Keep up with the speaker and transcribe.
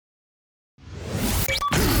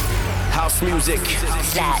house music.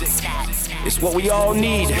 It's what we all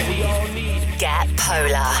need. Get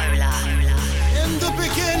Polar. In the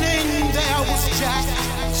beginning there was Jack.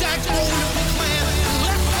 Jack owned the clan.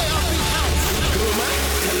 Let there be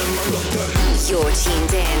house. You're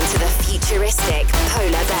tuned in to the futuristic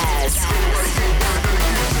Polar Bears.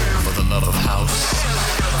 For the love of house,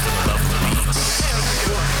 for the love of beats.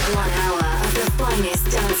 1 hour of the finest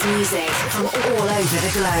dance music from all over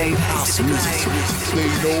the globe. House music. They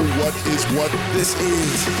know what is what. This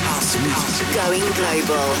is house music. Going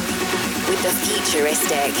global with the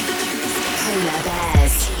futuristic Polar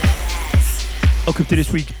Bears. Welcome to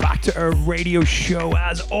this week's Back to Earth radio show.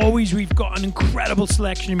 As always, we've got an incredible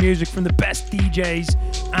selection of music from the best DJs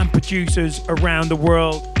and producers around the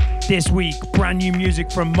world. This week, brand new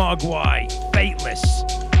music from Mogwai, Fateless,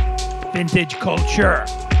 Vintage Culture,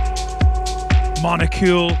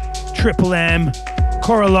 Monocule, Triple M,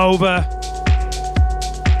 Korolova,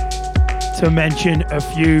 to mention a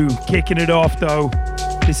few. Kicking it off though,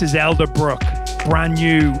 this is Elderbrook, brand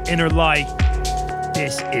new, Inner Light.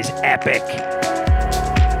 This is epic.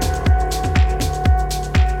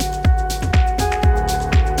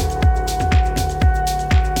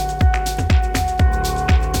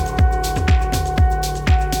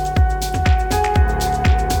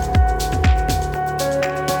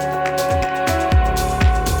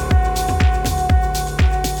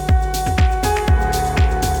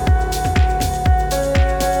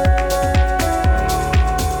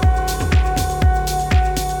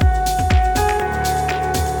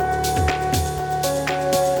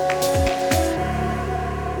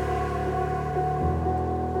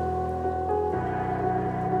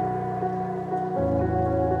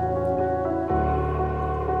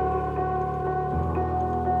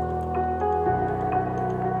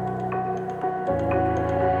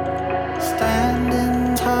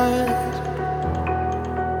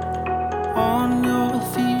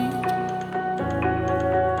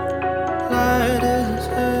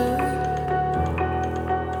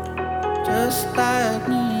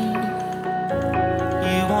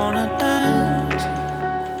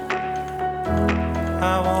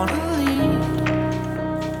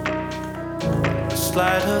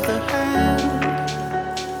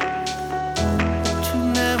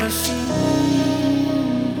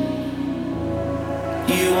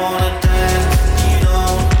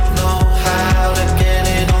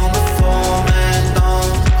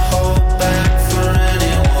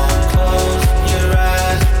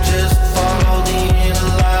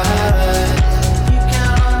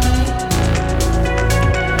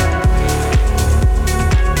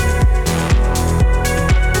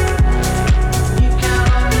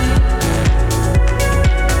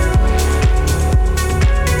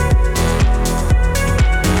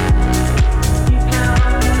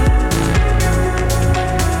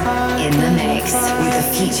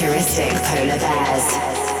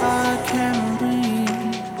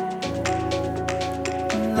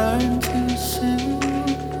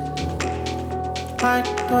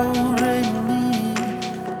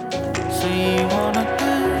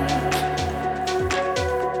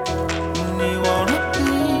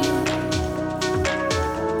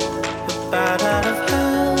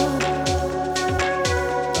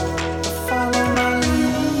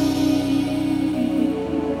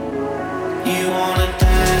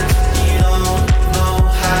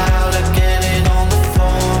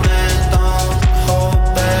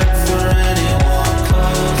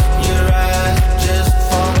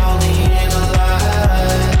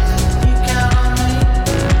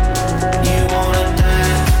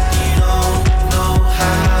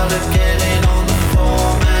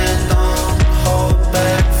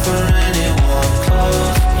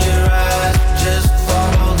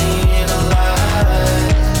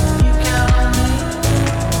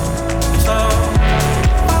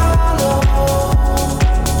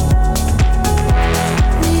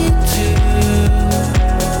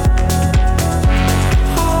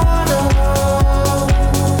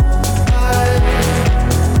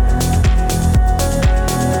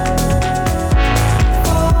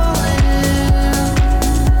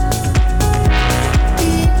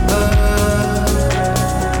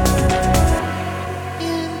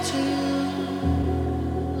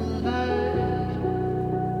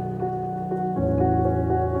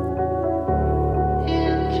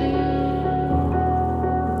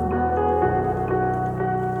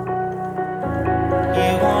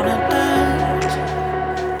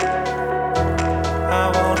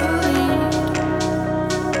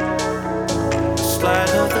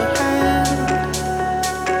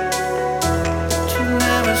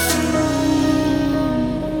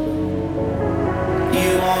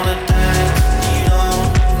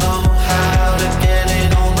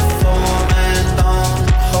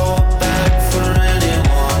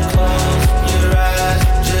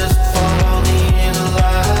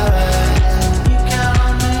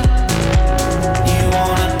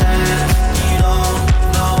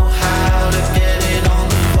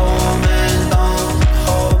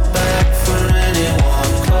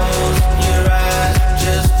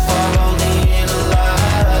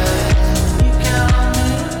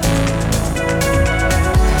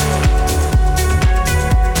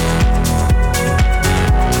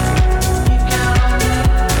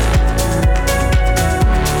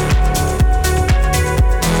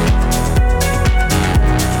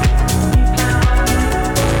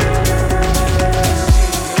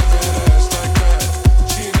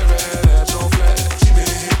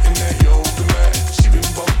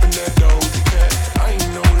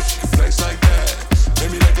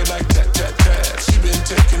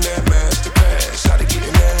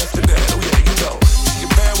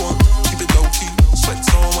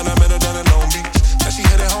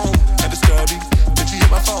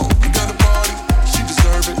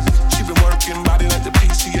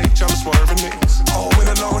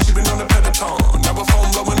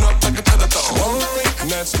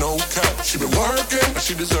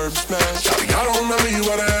 she deserves smash. Shawty, I don't remember you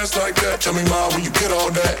had an ass like that. Tell me, Ma, when you get all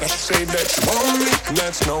that. Now she say that she want me, and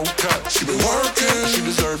that's no cap. She been working, she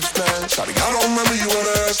deserves smash. Shawty, I don't remember you had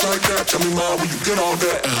an ass like that. Tell me, Ma, when you get all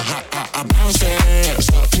that. I bounce that ass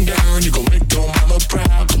up and down. You gon' make your mama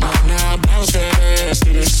proud. Come on now, bounce that ass to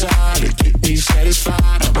the side and get me satisfied.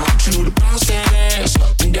 I want you to bounce that ass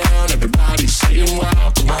up and down. Everybody saying wow.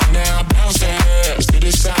 Come on now, bounce that ass to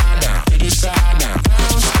the side now, to the side now.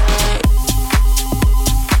 Bounce that.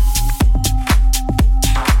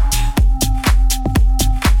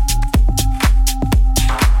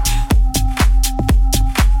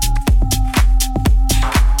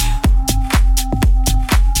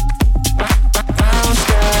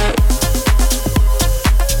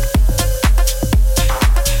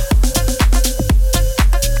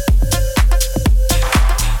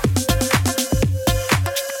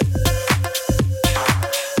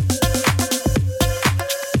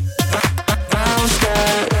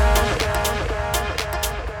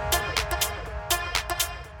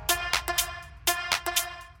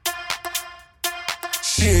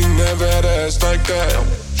 Like that.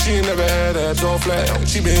 She ain't never had ass all flat.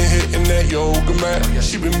 She been hitting that yoga mat.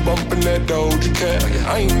 She been bumping that Doja Cat.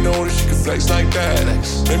 I ain't know that she could flex like that.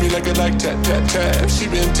 Maybe like it like tap, tap, tap. She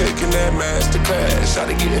been taking that master class.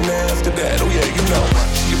 Shawty getting after that. Oh yeah, you know.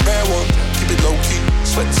 She a bad one, keep it low key.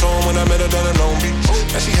 Sweats on when I met her down in Long Beach.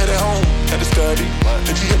 Now she headed home, had to study.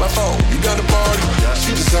 Then she hit my phone, you got to party.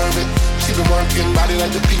 She deserve it. She been working, body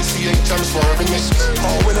like the PCH, I'm swerving it.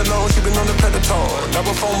 All winter long, she been on the Predator. Now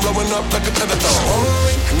her phone blowing up like a telephone.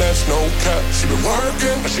 And that's no cap. She been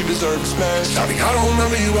working, but she deserves smash. Shawty, I don't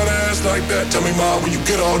remember you had an ass like that. Tell me, Ma, when you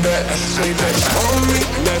get all that. Say that she on me,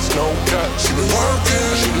 and that's no cap. She been working,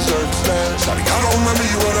 she deserves smash. Shawty, I don't remember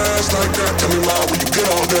you had an ass like that. Tell me, Ma, when you get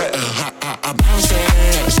all that. I bounce that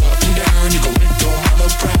ass up and down. You gon' make your mama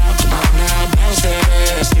proud. Come on now, bounce that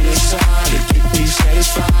ass to the side and get me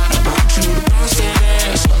satisfied. I want you to bounce that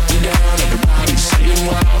ass up and down. Everybody saying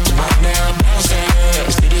wow. Come on now, bounce that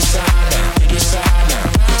ass to the side now, to the side now.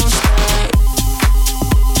 Bounce that.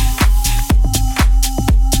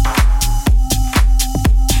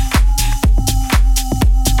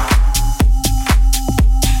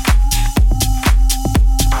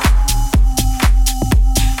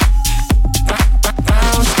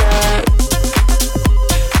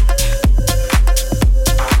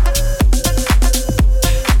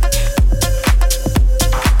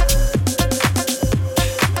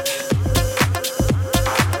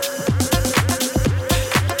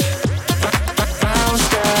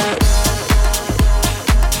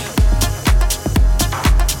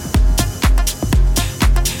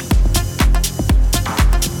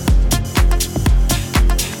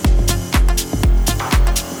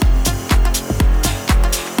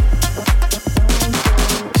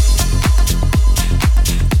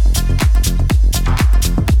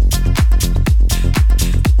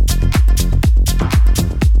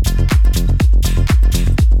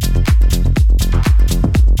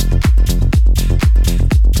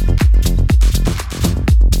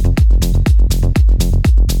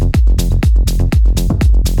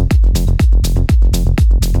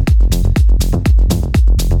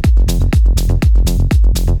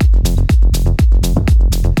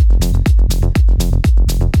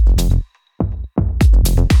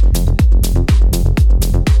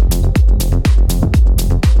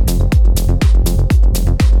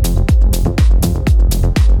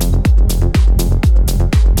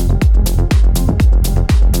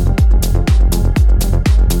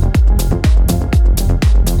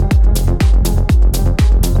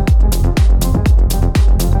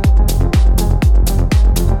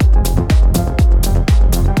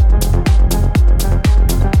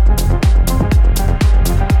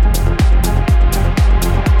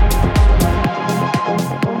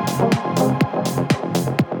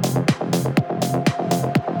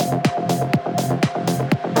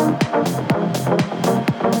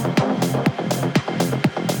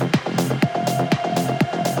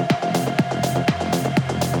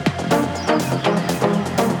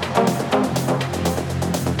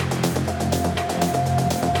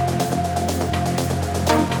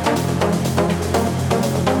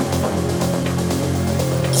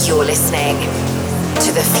 You're listening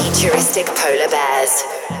to the Futuristic Polar Bears.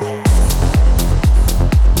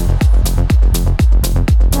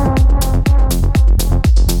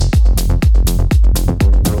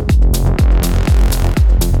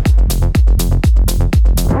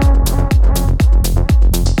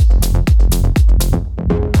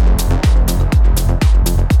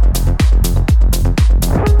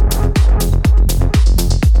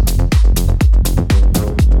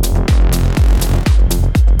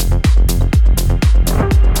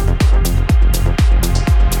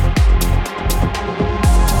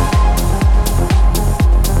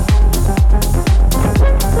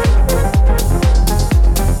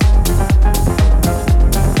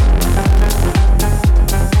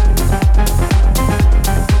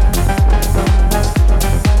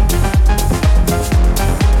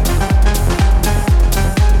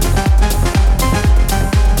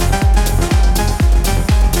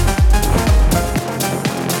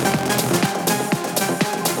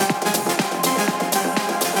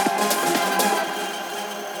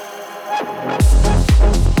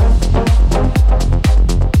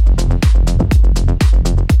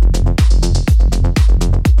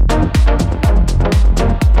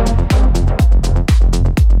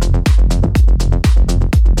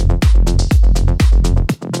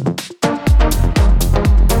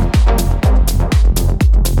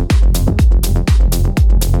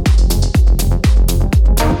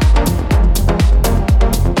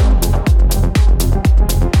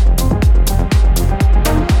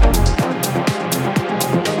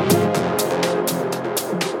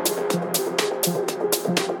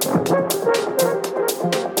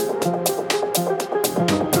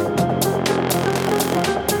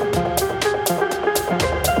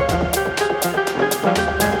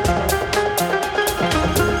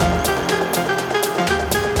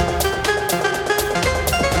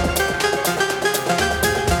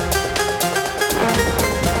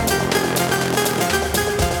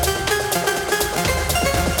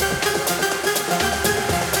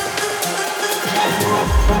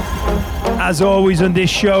 As always on this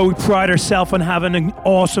show, we pride ourselves on having an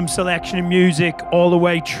awesome selection of music all the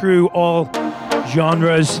way through all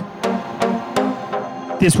genres.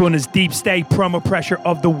 This one is Deep State Promo Pressure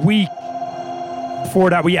of the Week. Before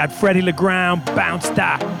that, we had Freddie Legrand, Bounce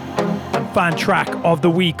That, and Fan Track of the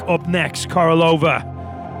Week. Up next, Korolova,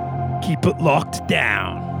 Keep It Locked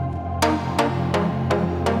Down.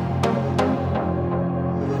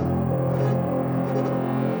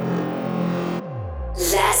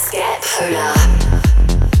 Let's get polar.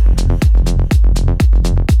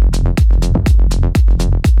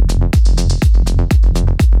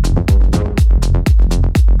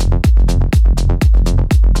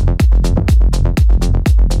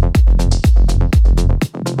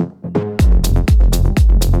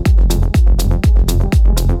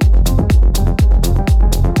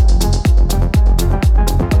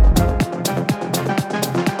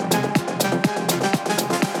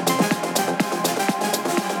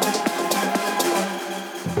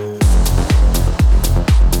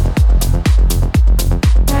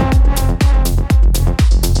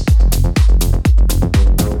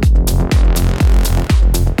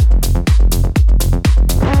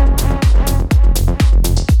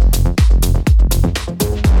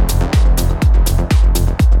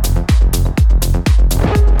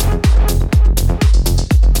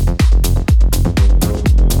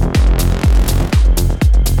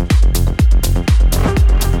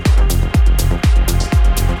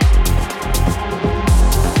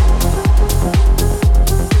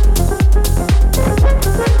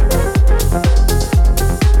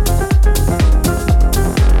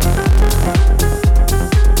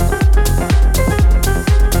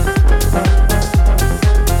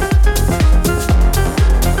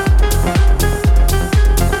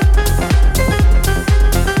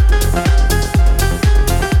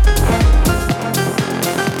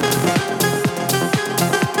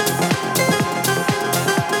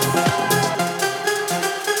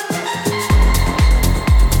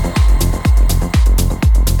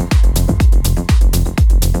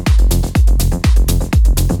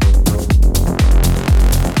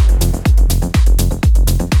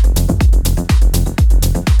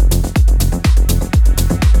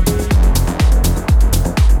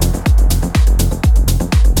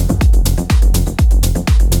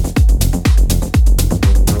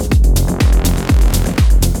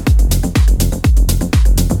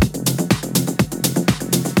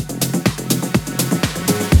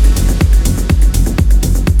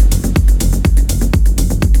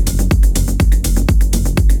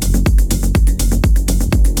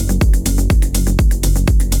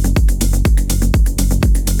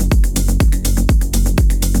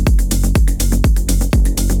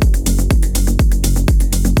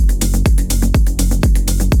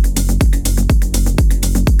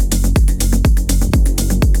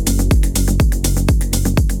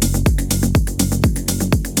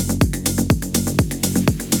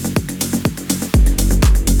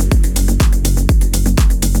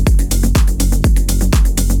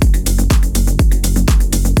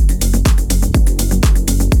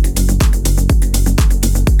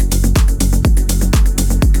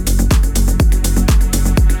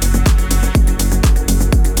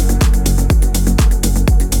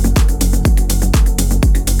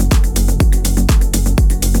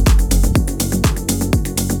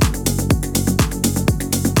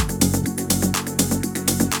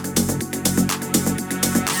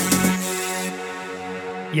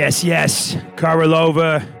 Yes,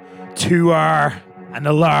 Korolova, 2R, and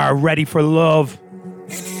Alar, Ready for Love.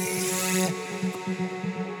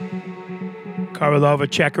 Korolova,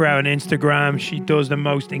 check her out on Instagram. She does the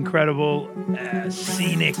most incredible,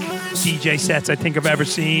 scenic DJ sets I think I've ever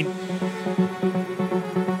seen.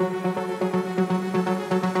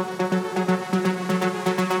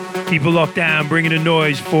 Keep it locked down, bringing the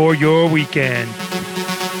noise for your weekend.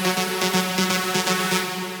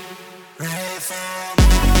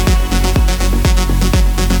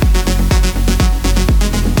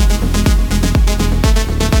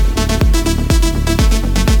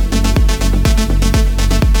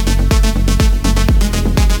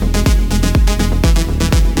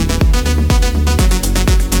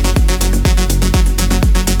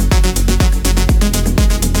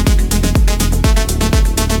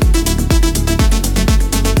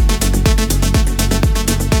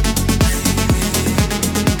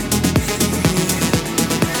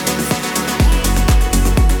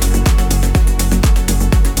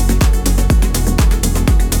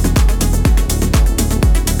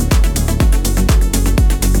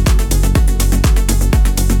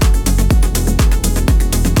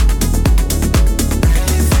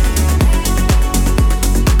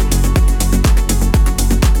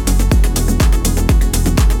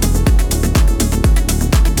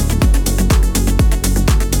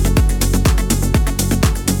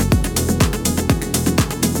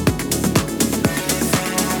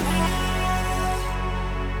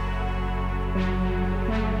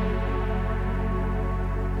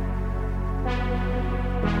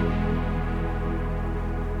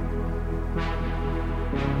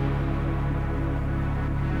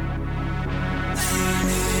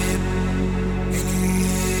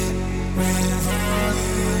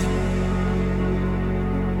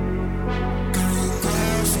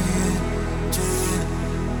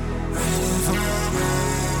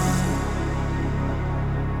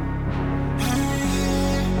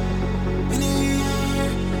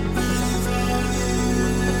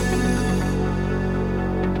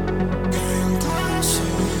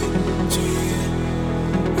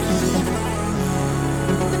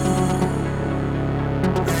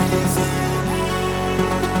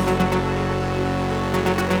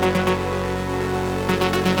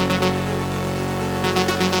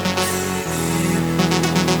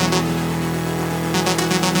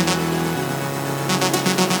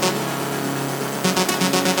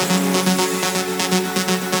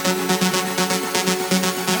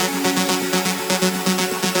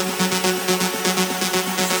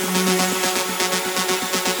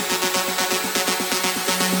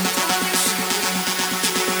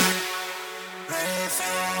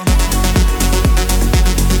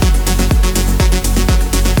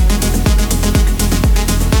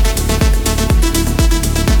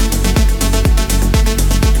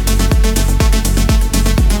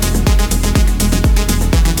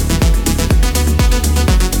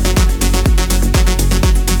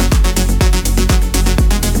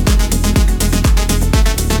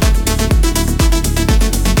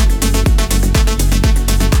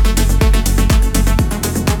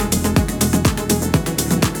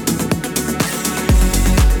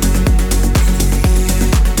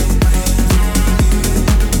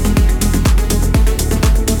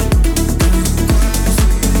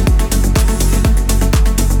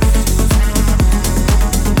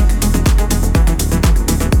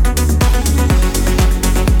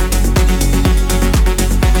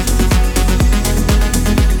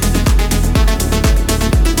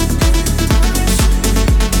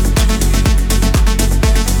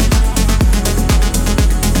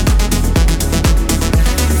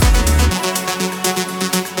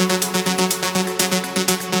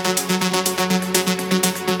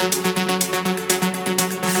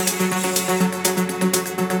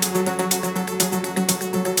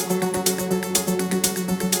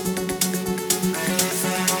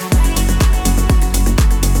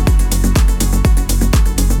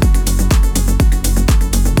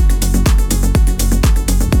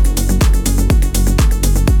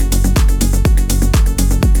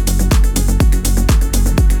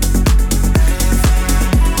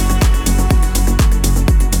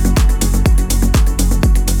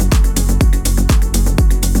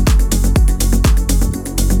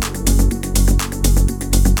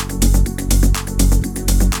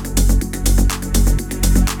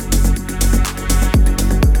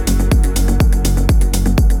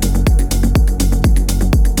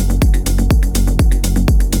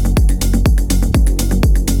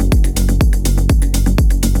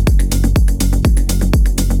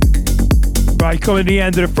 Coming to the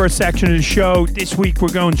end of the first section of the show. This week we're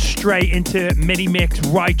going straight into mini mix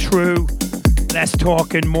right through. Less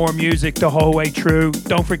talking, more music the whole way through.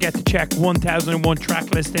 Don't forget to check 1001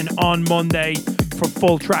 track listing on Monday for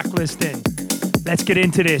full track listing. Let's get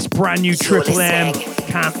into this. Brand new Triple M,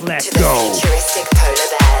 Can't Let Go. Futuristic Polar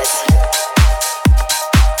Bears.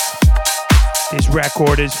 This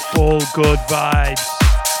record is full good vibes.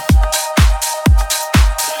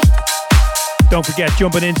 Don't forget,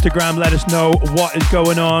 jump on Instagram, let us know what is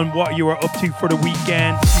going on, what you are up to for the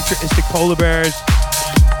weekend. Futuristic Polar Bears.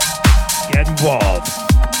 Get involved.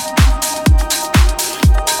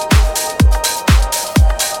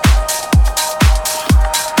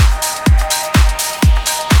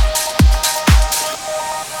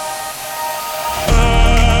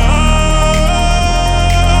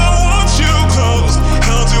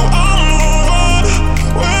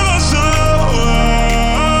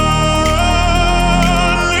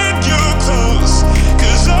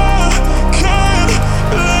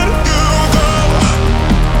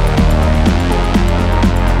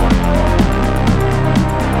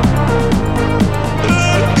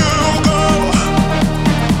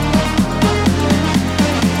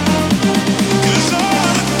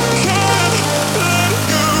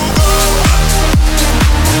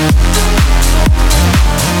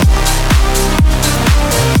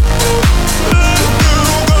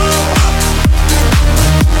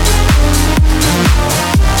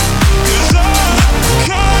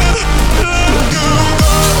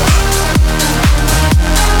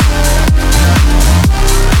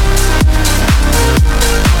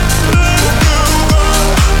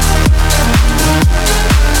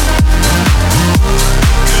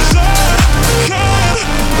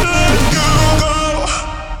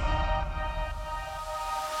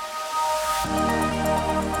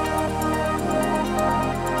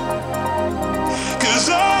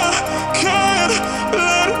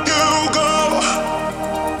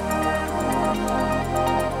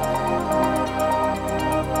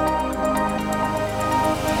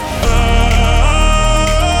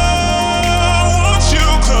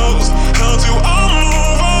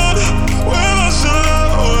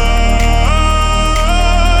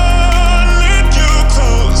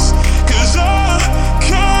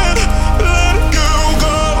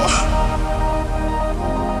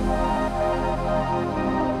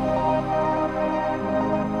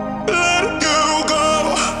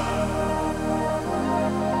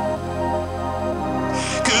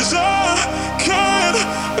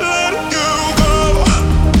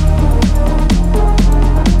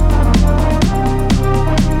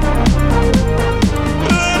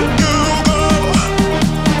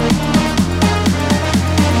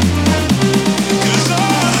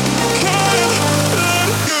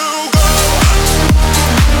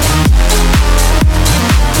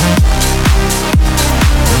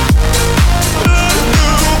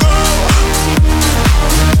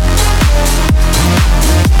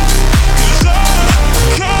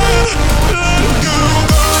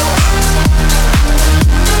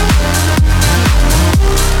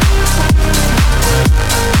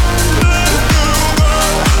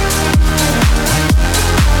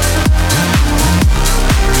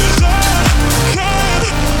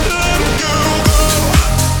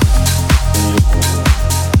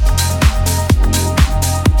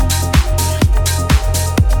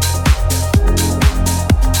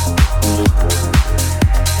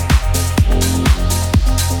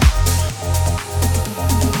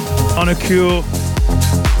 Monocool.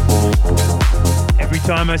 Every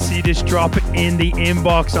time I see this drop in the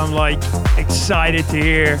inbox, I'm like excited to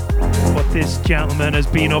hear what this gentleman has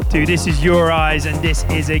been up to. This is Your Eyes, and this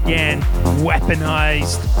is again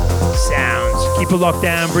weaponized sounds. Keep it locked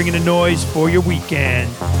down, bringing the noise for your weekend.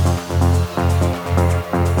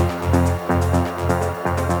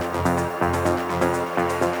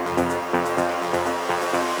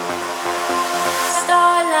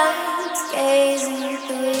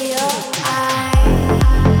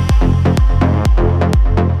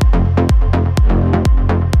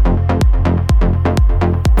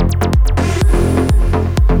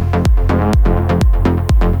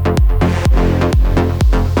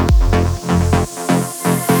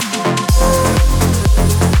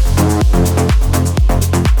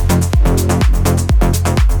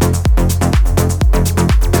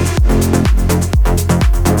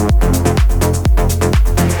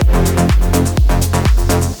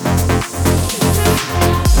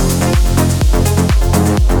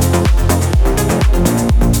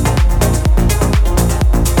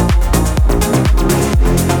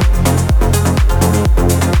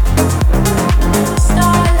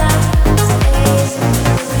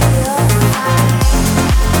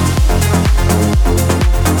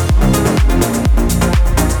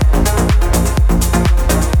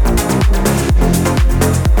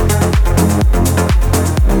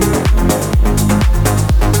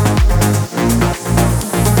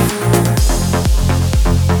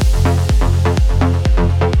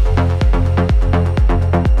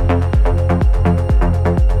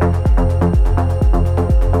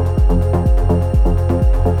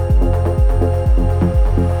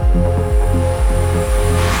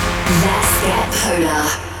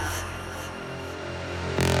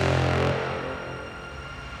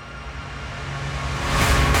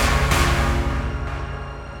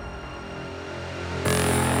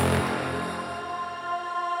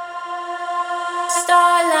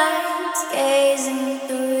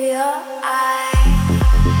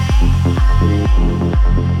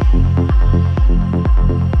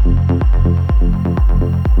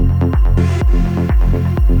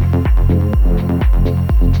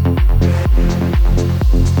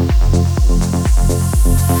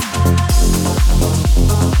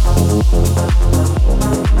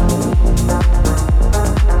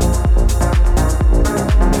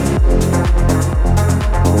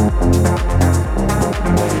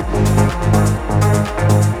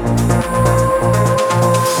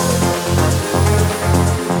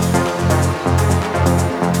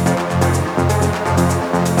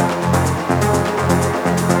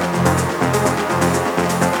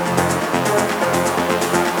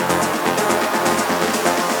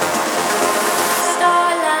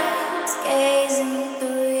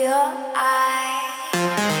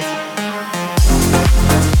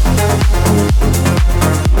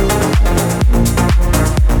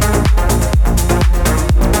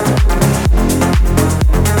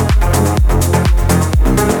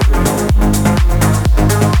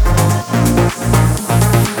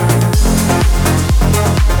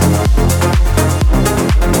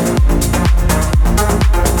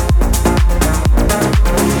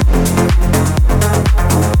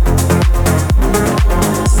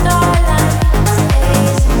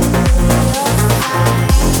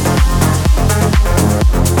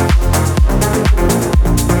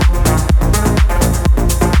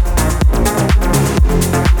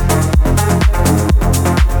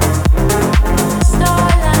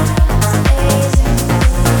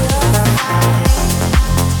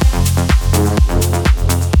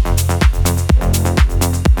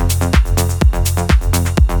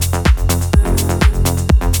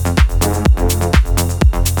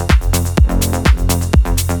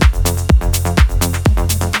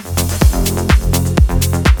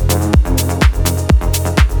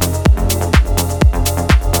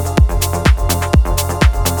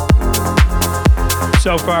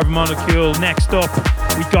 So far from Monocool. Next up,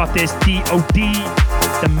 we got this D.O.D,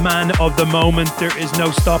 the man of the moment. There is no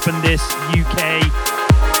stopping this UK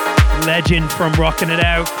legend from rocking it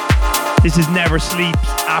out. This is Never Sleeps,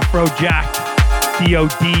 Afrojack,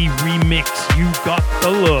 D.O.D remix, You Got the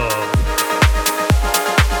Love.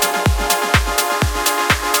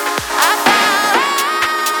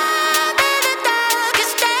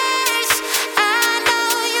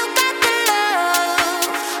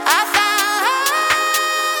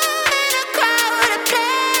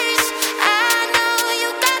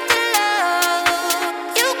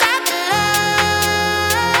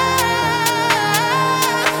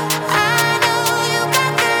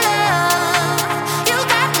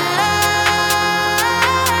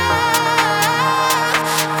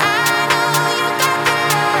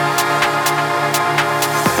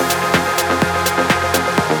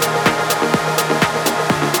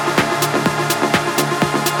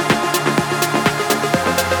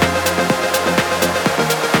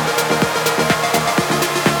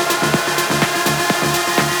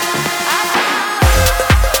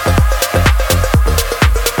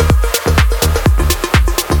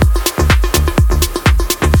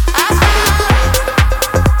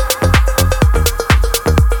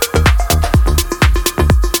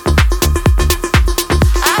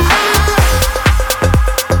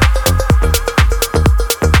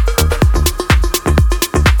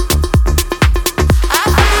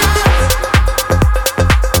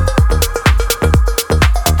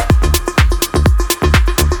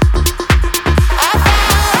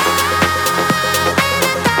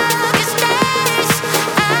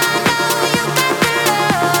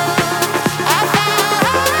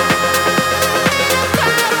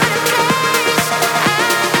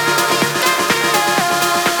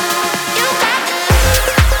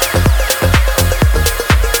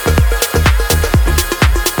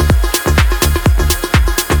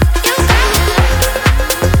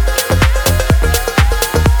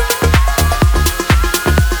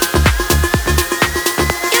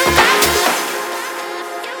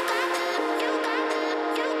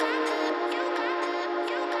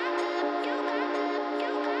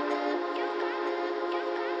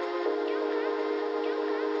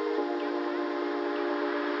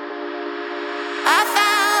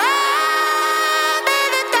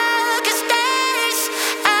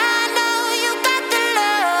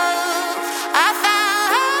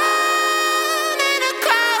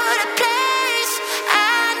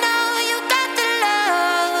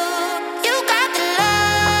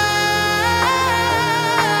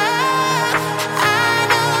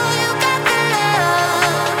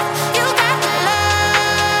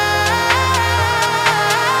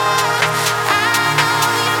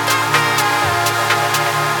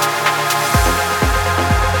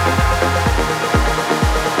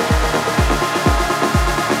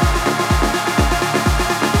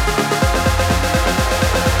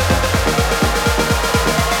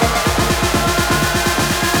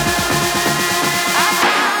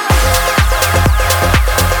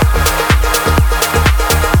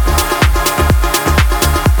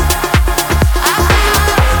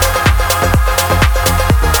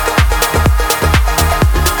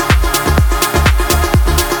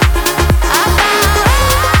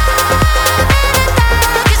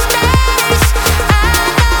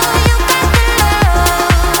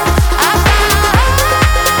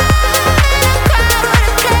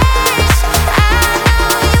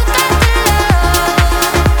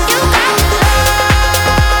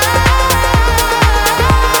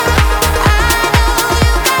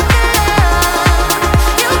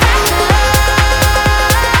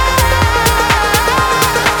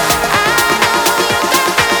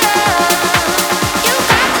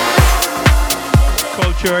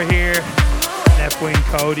 Culture here. Left Wing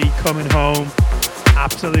Cody coming home.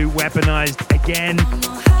 Absolute weaponized again.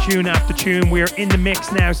 Tune after tune. We are in the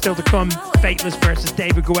mix now. Still to come. Fateless versus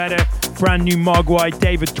David Guetta. Brand new Mogwai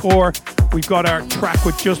David Tour. We've got our track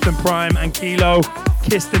with Justin Prime and Kilo.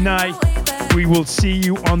 Kiss the Night. We will see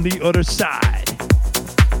you on the other side.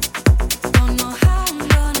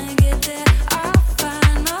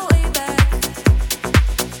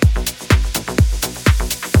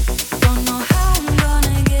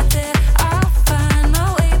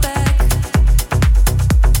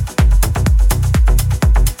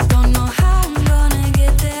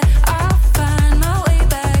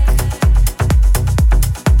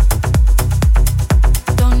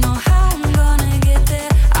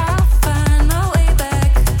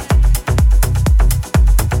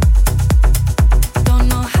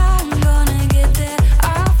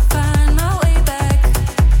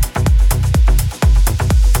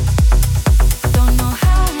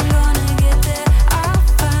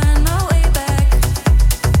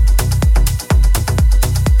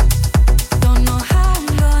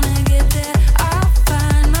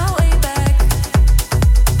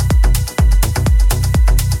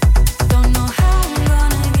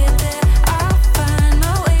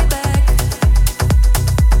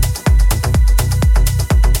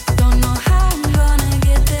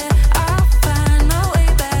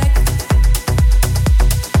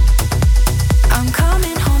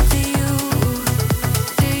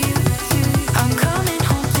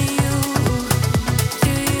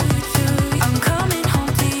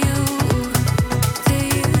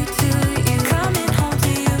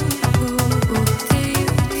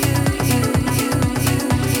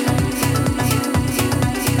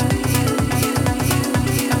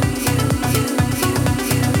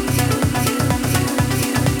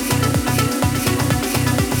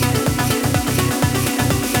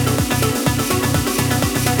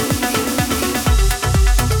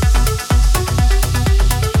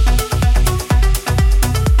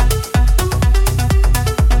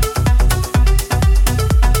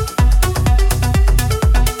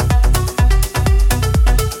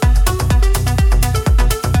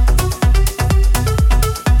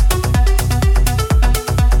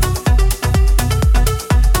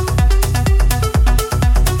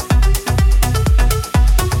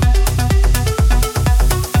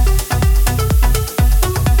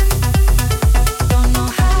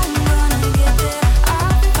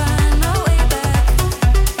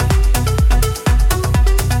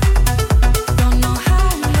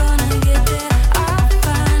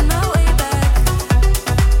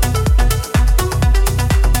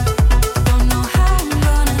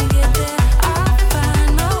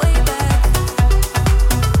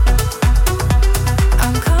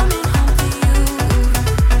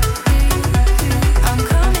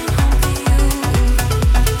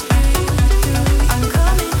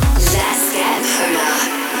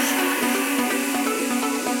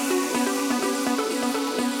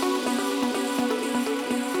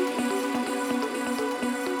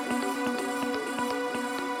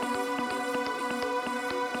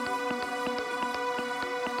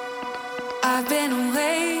 I've been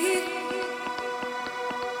away,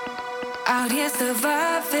 out here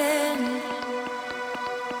surviving,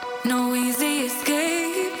 no easy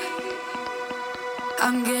escape.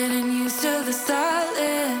 I'm getting used to the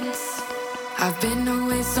silence. I've been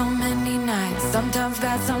away so many nights, sometimes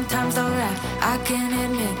bad, sometimes alright. I can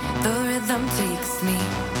admit the rhythm takes me.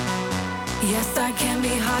 Yes, I can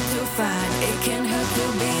be hard to find, it can hurt to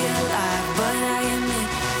be alive, but I admit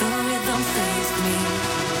the rhythm saves me.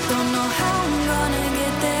 Don't know how I'm gonna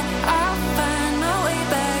get there, I'll find my way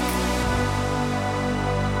back.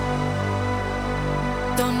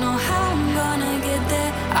 Don't know how I'm gonna get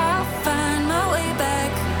there, I'll find my way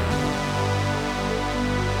back.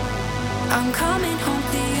 I'm coming home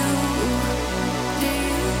to you,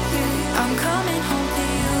 I'm coming home to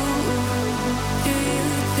you,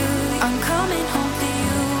 I'm coming home to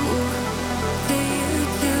you,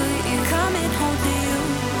 coming home to you,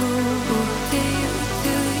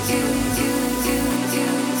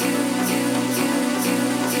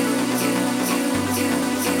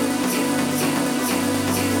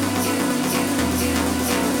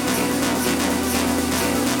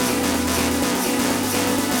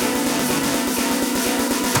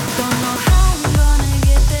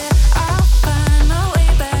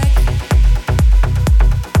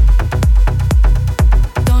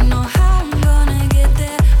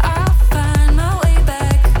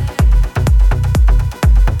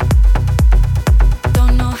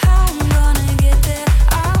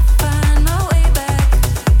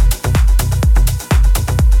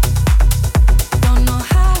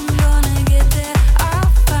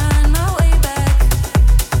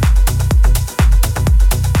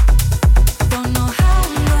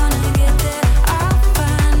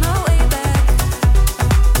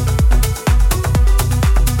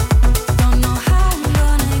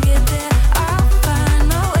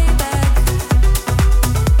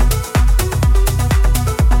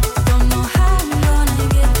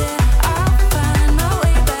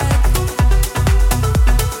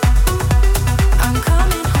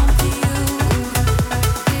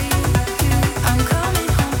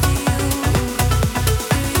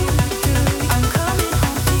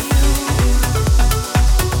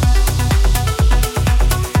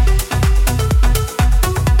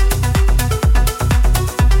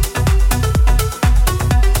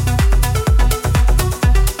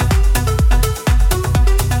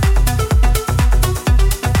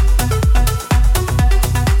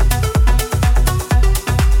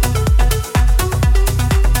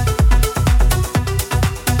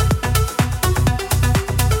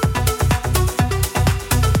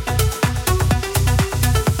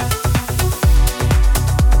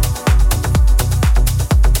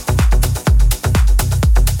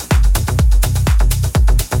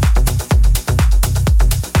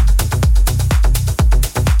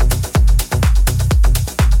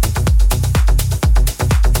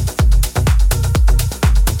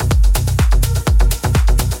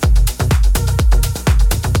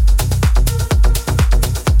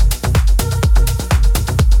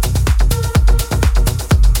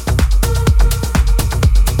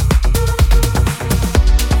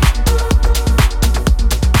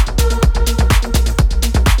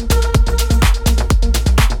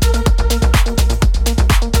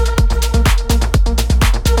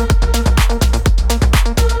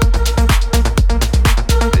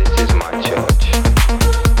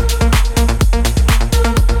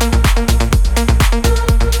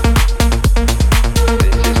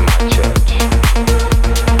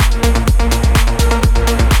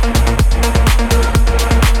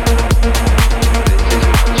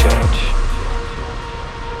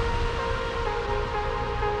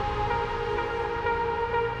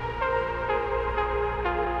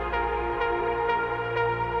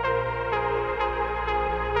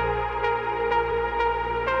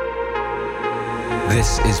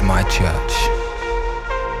 This is my church.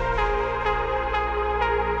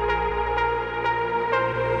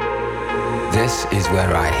 This is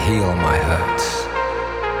where I heal my hurts.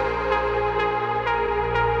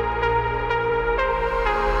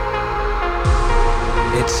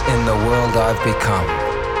 It's in the world I've become,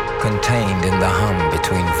 contained in the hum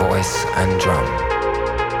between voice and drum.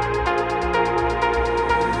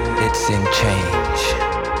 It's in change,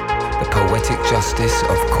 the poetic justice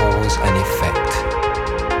of cause and effect.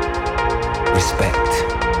 Respect,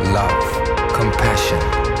 love, compassion.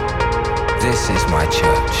 This is my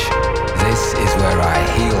church. This is where I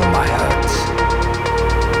heal my hurts.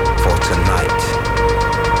 For tonight,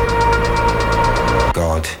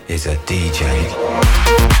 God is a DJ.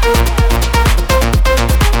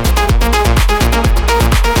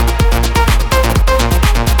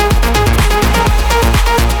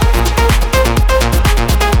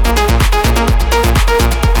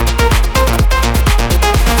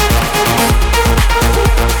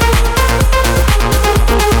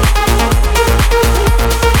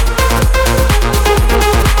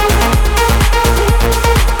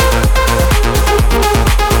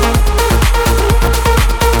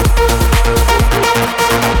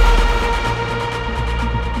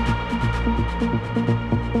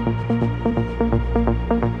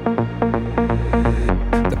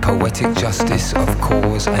 Justice of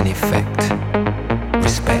cause and effect.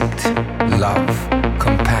 Respect, love,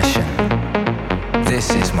 compassion.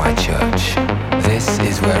 This is my church. This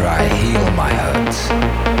is where I heal my hurts.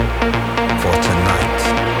 For tonight,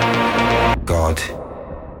 God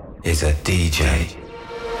is a DJ.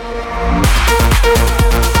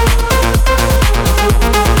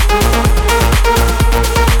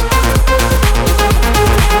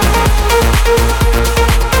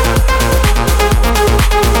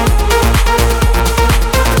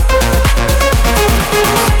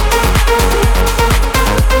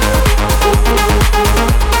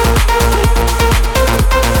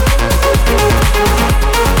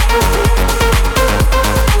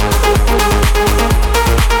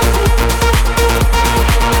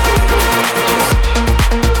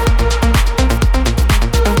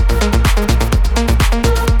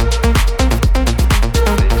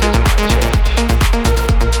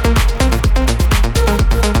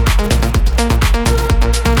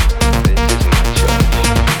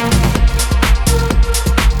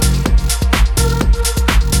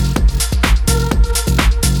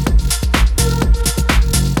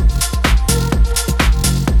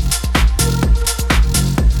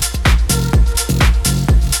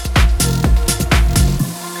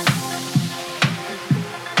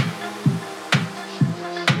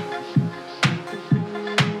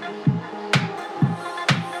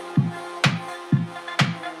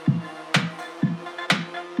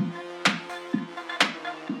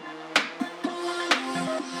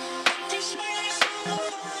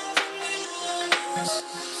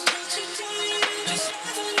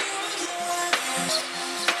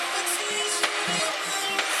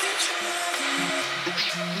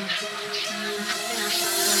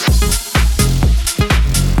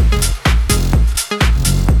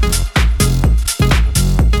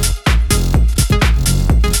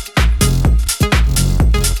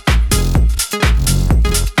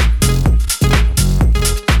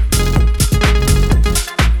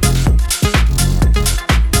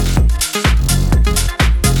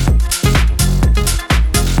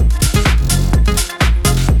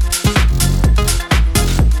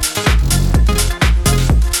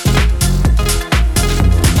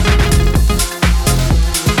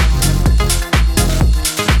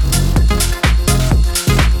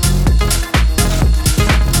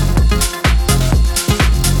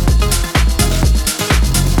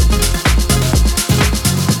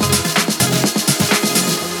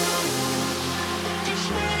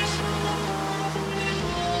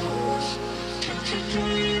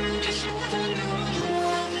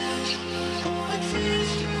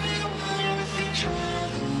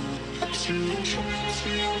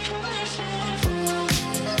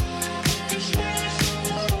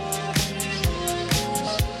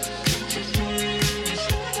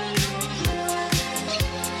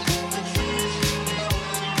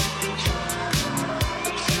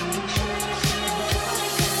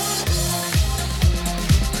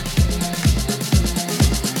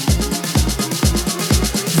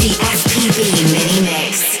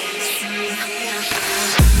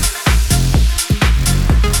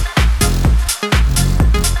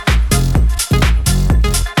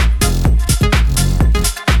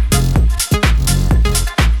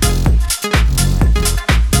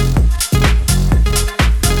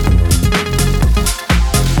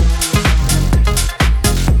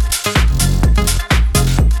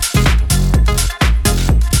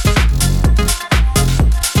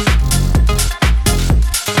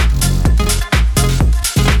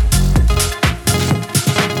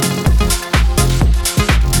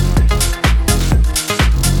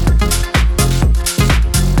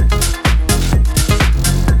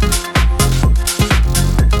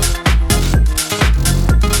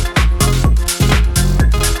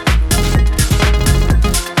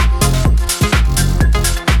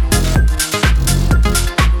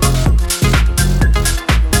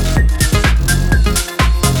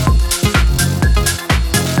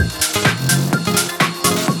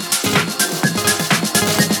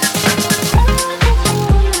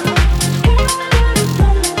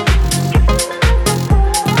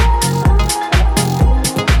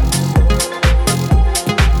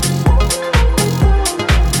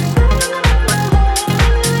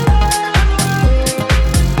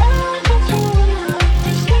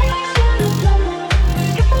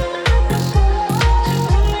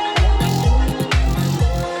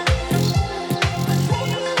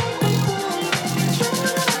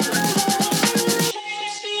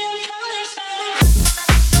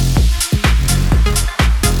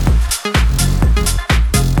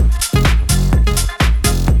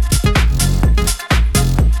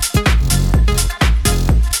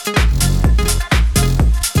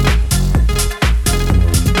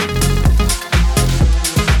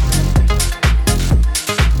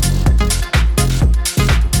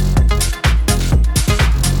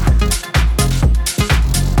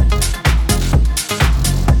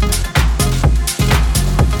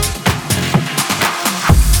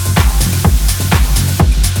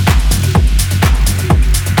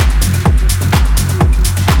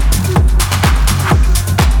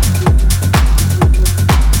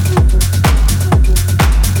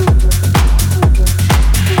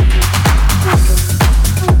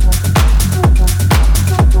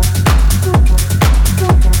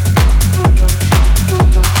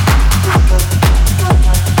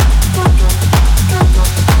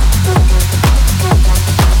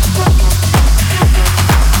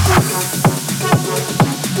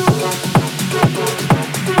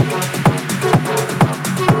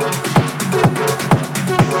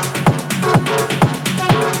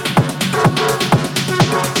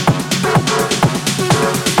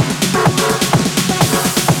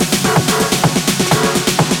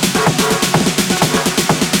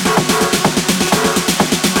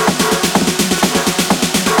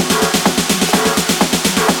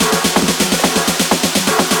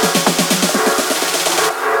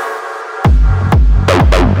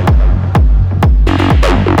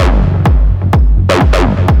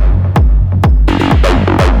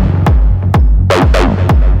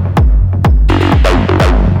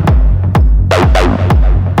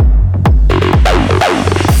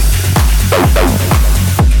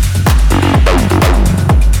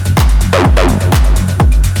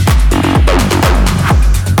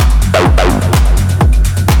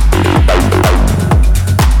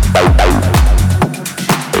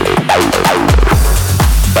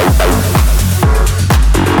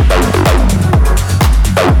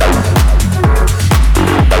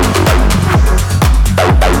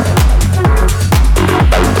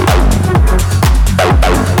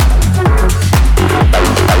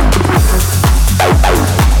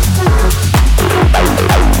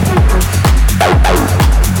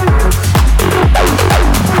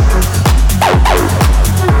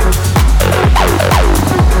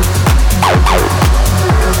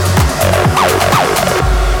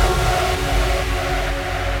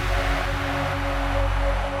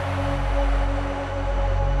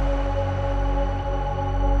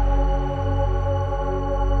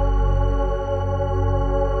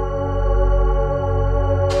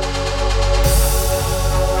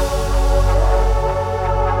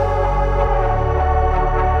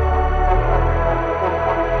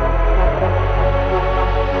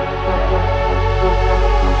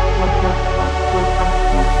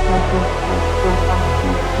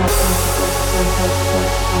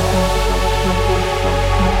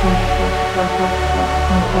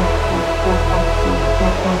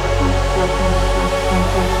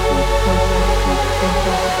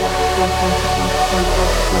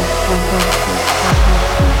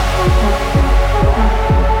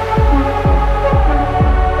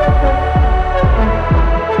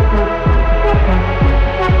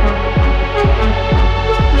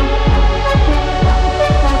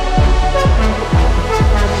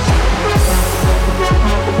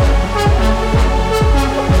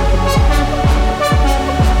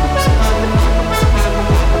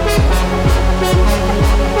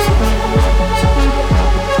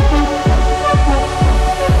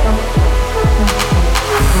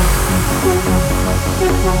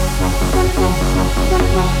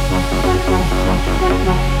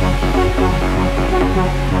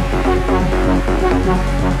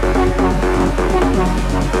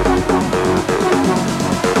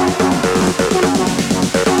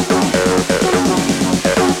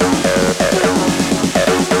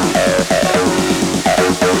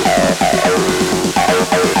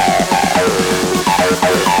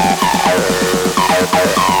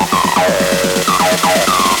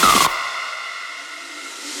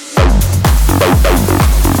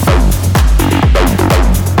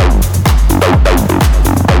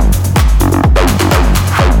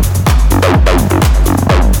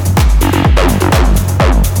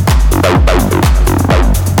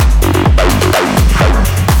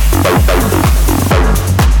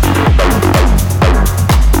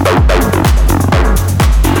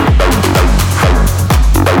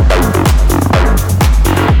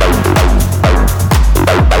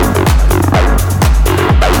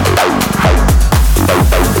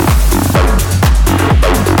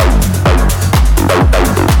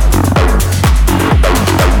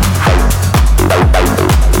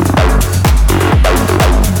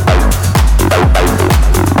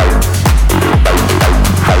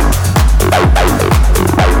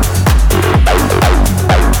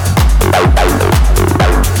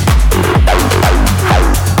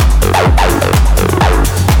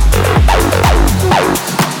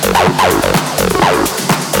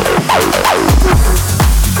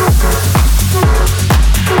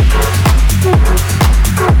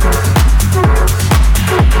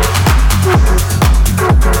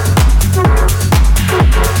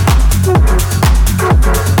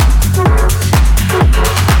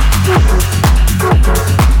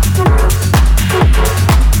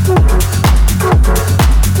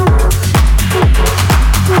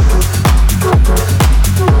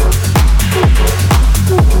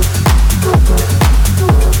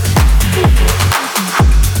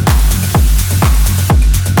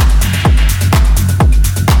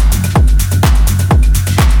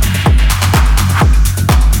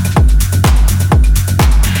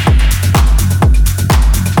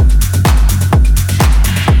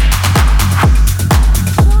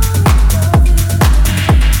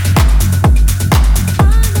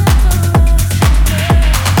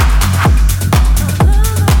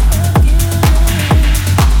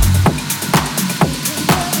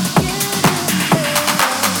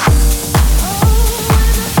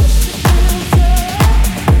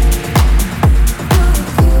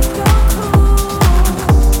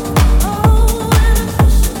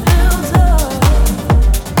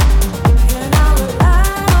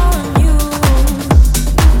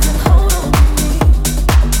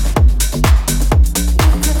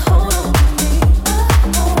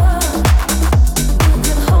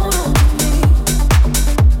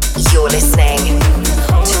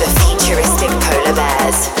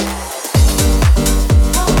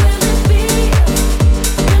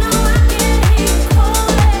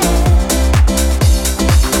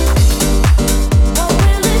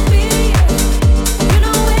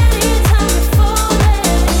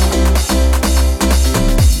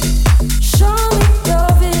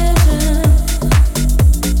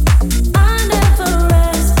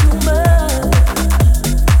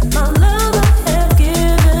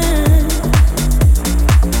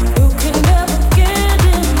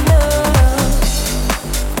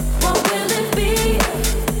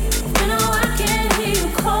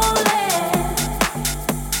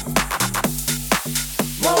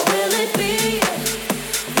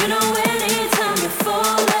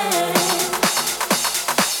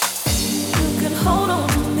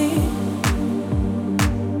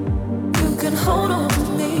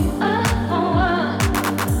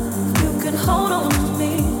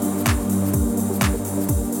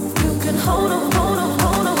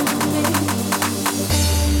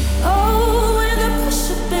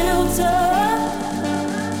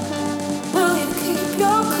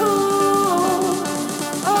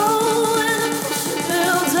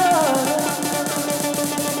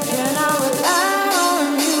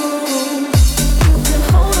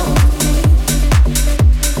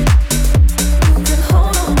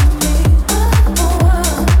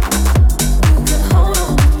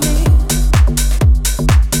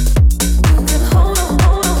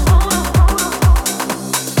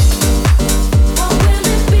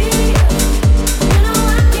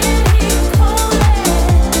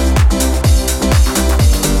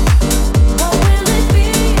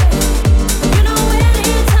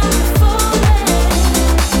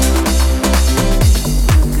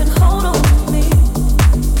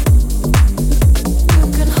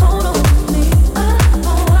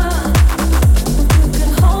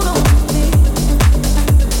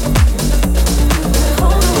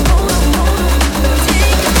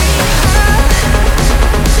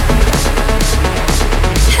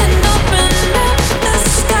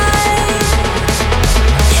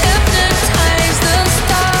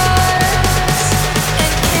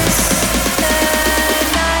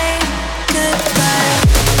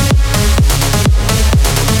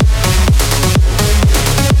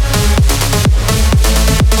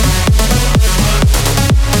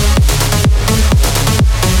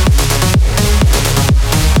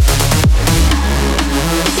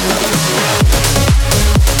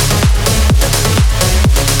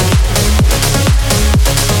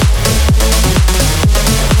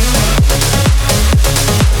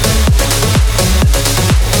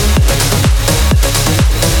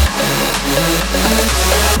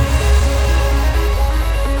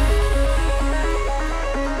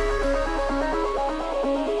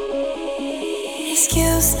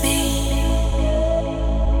 Excuse me,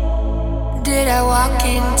 did I walk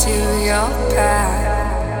into your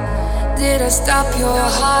path? Did I stop your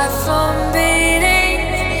heart from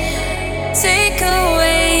beating? Take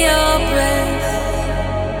away your breath.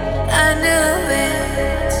 I knew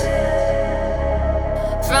it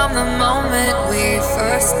from the moment we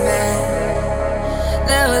first met.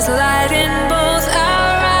 There was light in both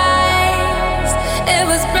our eyes. It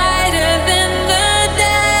was brighter than the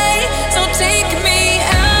day. So take me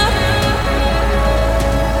out,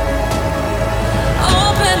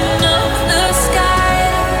 open up the sky,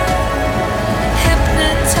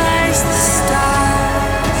 hypnotize the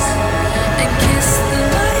stars, and kiss the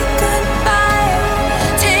night goodbye.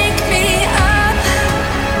 Take me up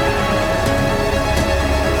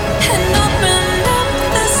and open up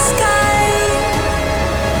the sky,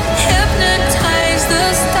 hypnotize the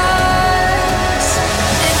stars,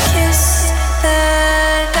 and kiss the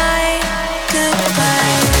night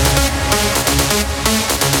goodbye.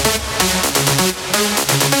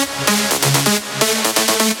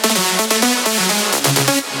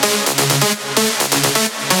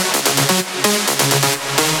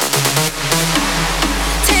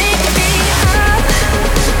 Take me up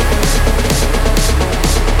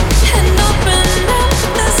and open up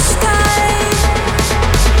the sky,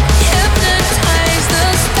 hypnotize the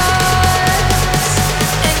stars,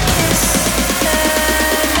 and kiss the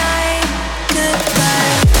night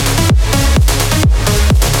goodbye.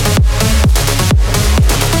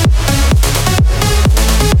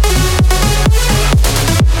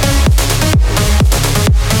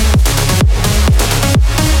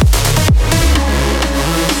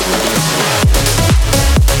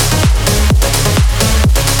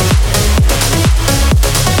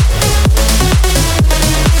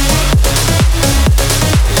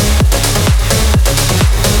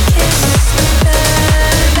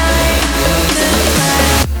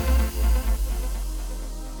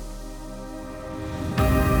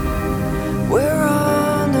 We're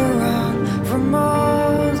on the run from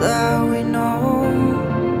all that we know.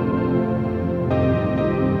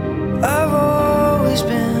 I've always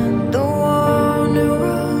been the one who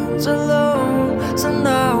runs alone. So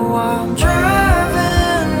now I'm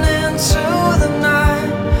driving into the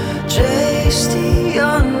night, chase the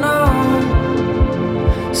unknown.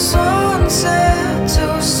 Sunset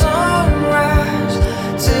to sunrise,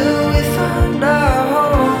 till we find our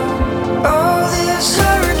home. Oh, this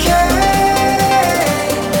hurricane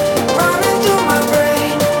running through my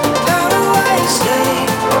brain. How do I escape?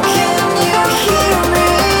 Oh, can you hear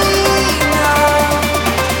me now?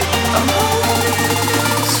 I'm holding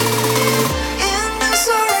on to you in this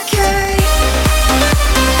hurricane.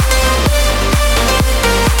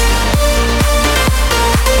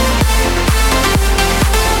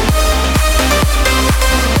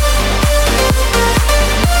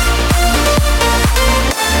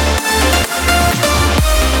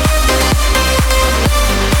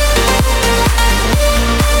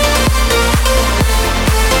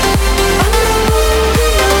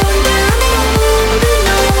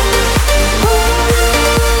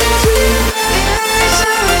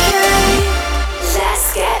 Let's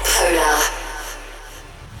get polar.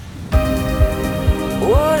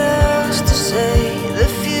 What else to say? The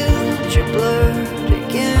future blurred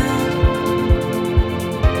again.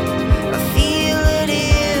 I feel it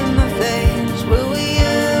in my veins. Will we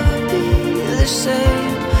ever be the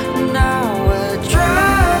same? Now we're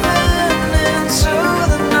driving into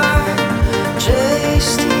the night,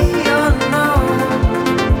 chase the unknown.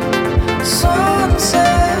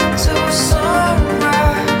 Sunset to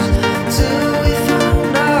sunrise, till we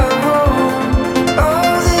find our home.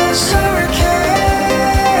 Oh, this hurricane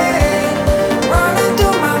running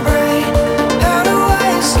through my brain. How do I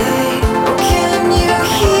escape? Oh, can you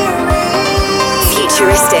hear me?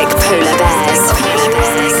 Futuristic polar bears.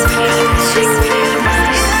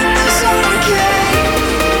 In this hurricane.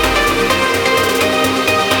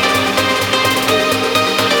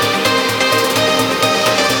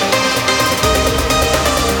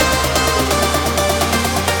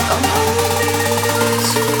 I'm holding on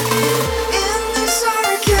to you in this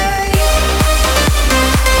hurricane.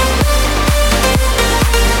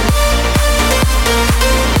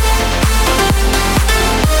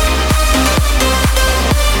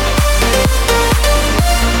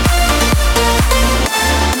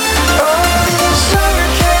 Oh, this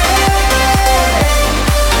hurricane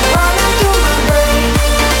running through my brain.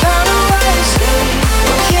 How do I escape?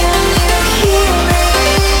 Oh, can you hear me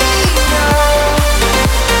now?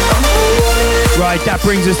 I'm holding. Right, that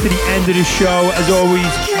brings us to the end of the show. As always,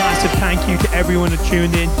 massive thank you to everyone that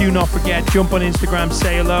tuned in. Do not forget, jump on Instagram,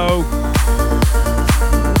 say hello.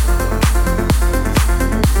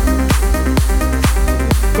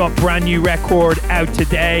 got brand new record out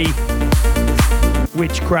today,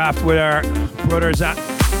 Witchcraft, with our brothers at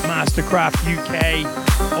Mastercraft UK.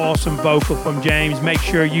 Awesome vocal from James. Make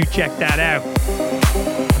sure you check that out.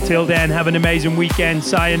 Until then, have an amazing weekend.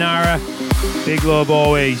 Sayonara. Big love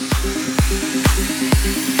always.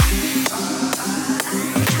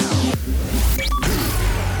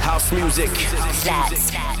 House music.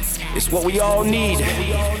 It's what we all need.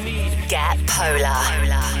 Get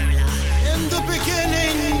polar. In the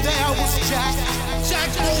beginning, there was Jack. Jack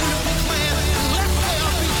Bonehead clan. Let there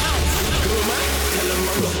be house.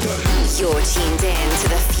 You're tuned in to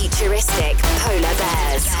the futuristic Polar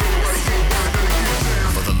Bears.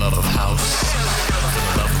 For the love of house, for the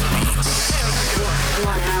love of beats. 1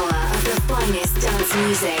 hour of the finest dance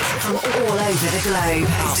music from all over the globe.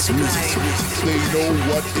 House music. They know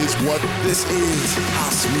what is what. This is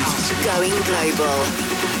house music. Going global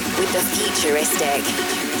with the futuristic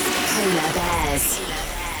Polar Bears.